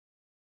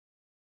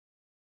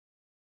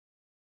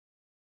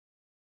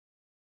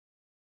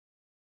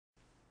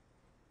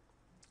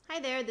Hi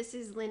there, this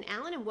is Lynn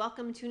Allen and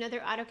welcome to another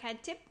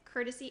AutoCAD tip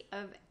courtesy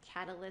of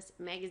Cadalyst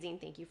magazine.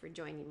 Thank you for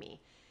joining me.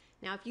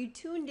 Now if you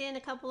tuned in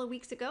a couple of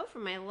weeks ago for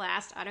my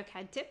last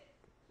AutoCAD tip,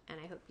 and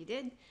I hope you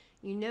did,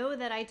 you know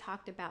that I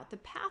talked about the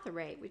path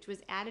array which was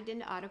added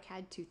into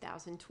AutoCAD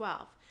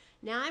 2012.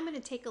 Now I'm going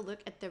to take a look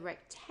at the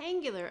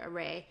rectangular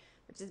array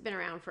which has been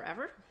around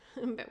forever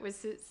but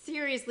was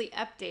seriously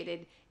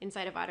updated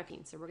inside of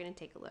AutoCAD. So we're going to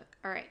take a look.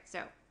 Alright,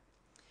 so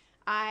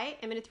I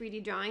am in a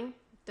 3D drawing.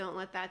 Don't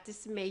let that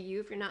dismay you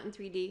if you're not in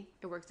 3D.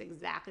 It works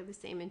exactly the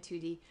same in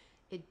 2D.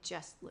 It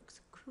just looks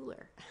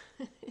cooler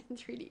in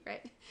 3D,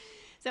 right?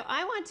 So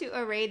I want to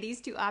array these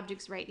two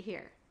objects right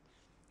here.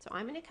 So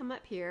I'm going to come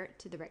up here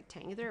to the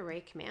rectangular array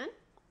command,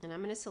 and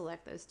I'm going to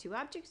select those two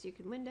objects. You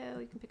can window,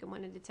 you can pick them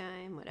one at a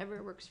time,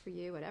 whatever works for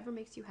you, whatever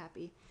makes you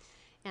happy.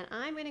 And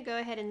I'm going to go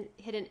ahead and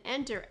hit an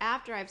enter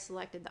after I've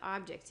selected the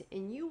objects,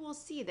 and you will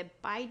see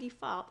that by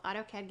default,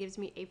 AutoCAD gives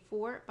me a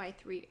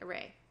 4x3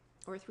 array.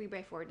 Or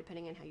 3x4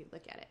 depending on how you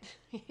look at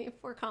it.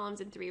 4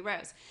 columns and 3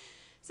 rows.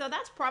 So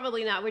that's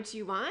probably not what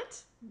you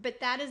want, but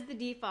that is the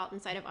default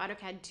inside of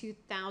AutoCAD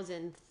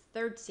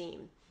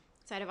 2013.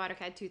 Inside of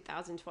AutoCAD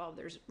 2012,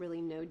 there's really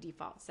no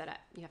default setup.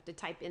 You have to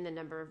type in the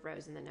number of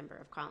rows and the number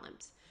of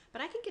columns.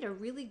 But I can get a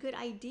really good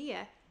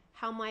idea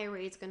how my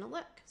array is going to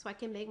look, so I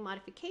can make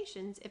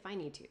modifications if I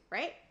need to,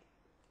 right?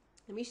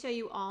 Let me show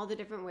you all the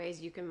different ways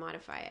you can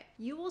modify it.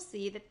 You will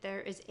see that there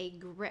is a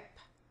grip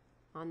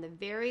on the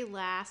very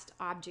last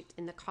object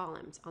in the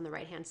columns on the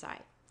right hand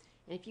side.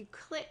 And if you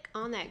click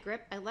on that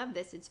grip, I love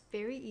this, it's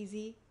very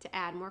easy to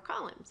add more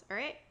columns, all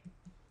right?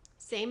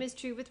 Same is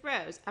true with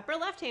rows. Upper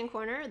left hand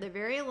corner, the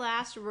very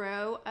last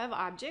row of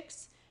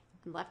objects,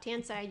 on the left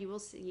hand side you will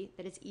see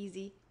that it's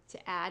easy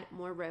to add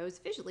more rows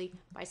visually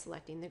by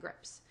selecting the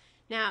grips.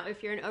 Now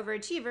if you're an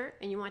overachiever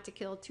and you want to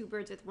kill two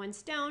birds with one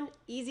stone,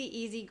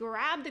 easy,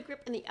 grab the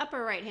grip in the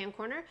upper right hand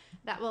corner.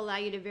 That will allow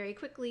you to very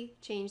quickly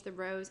change the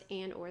rows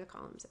and or the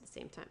columns at the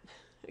same time.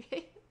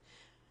 Okay?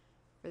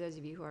 For those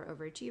of you who are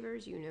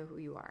overachievers, you know who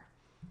you are.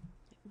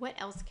 What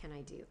else can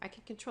I do? I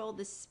can control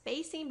the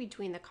spacing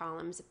between the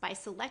columns by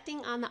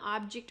selecting on the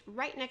object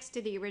right next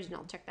to the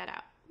original. Check that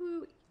out.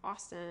 Woo,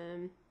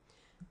 awesome.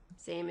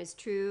 Same is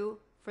true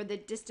for the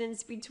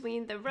distance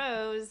between the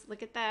rows.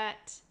 Look at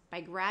that. By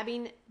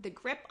grabbing the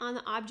grip on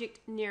the object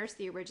nearest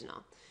the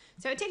original.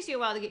 So it takes you a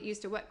while to get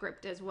used to what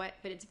grip does what,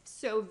 but it's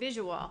so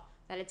visual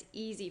that it's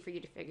easy for you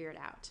to figure it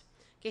out.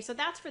 Okay, so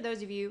that's for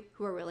those of you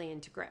who are really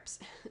into grips.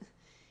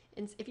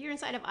 And if you're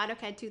inside of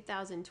AutoCAD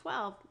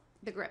 2012,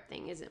 the grip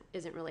thing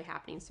isn't really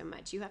happening so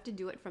much. You have to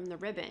do it from the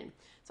ribbon.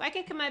 So I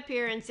can come up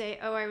here and say,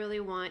 oh, I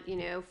really want,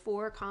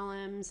 4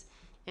 columns,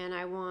 and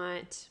I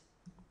want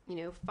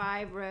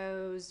 5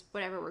 rows,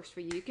 whatever works for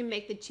you. You can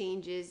make the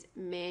changes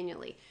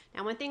manually.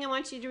 Now, one thing I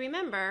want you to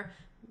remember,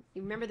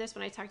 you remember this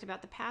when I talked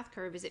about the path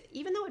curve, is that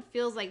even though it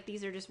feels like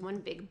these are just one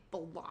big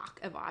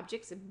block of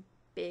objects,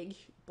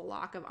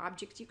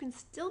 you can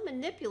still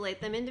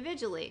manipulate them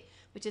individually,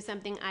 which is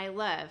something I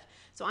love.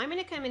 So I'm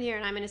going to come in here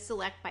and I'm going to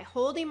select, by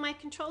holding my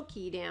control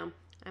key down,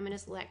 I'm going to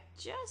select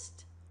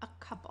just a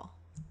couple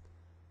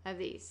of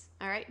these.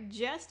 All right,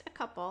 just a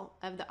couple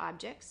of the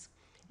objects.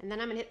 And then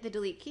I'm going to hit the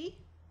delete key.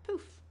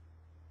 Poof.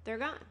 They're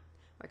gone.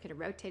 Or I could have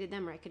rotated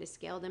them, or I could have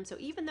scaled them. So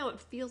even though it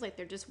feels like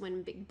they're just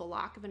one big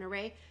block of an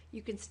array,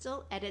 you can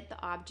still edit the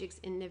objects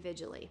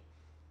individually.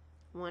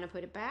 Want to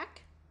put it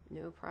back?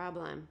 No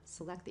problem.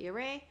 Select the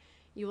array.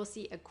 You will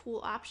see a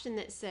cool option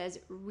that says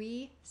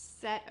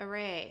Reset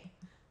Array.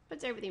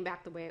 Puts everything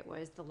back the way it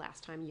was the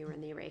last time you were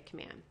in the array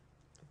command.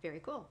 Very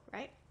cool,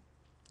 right?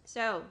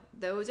 So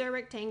those are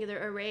rectangular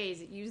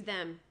arrays. Use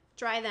them.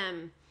 Try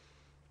them.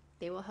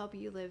 They will help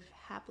you live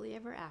happily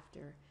ever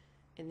after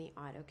in the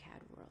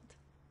AutoCAD world.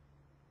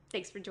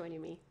 Thanks for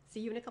joining me. See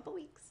you in a couple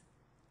weeks.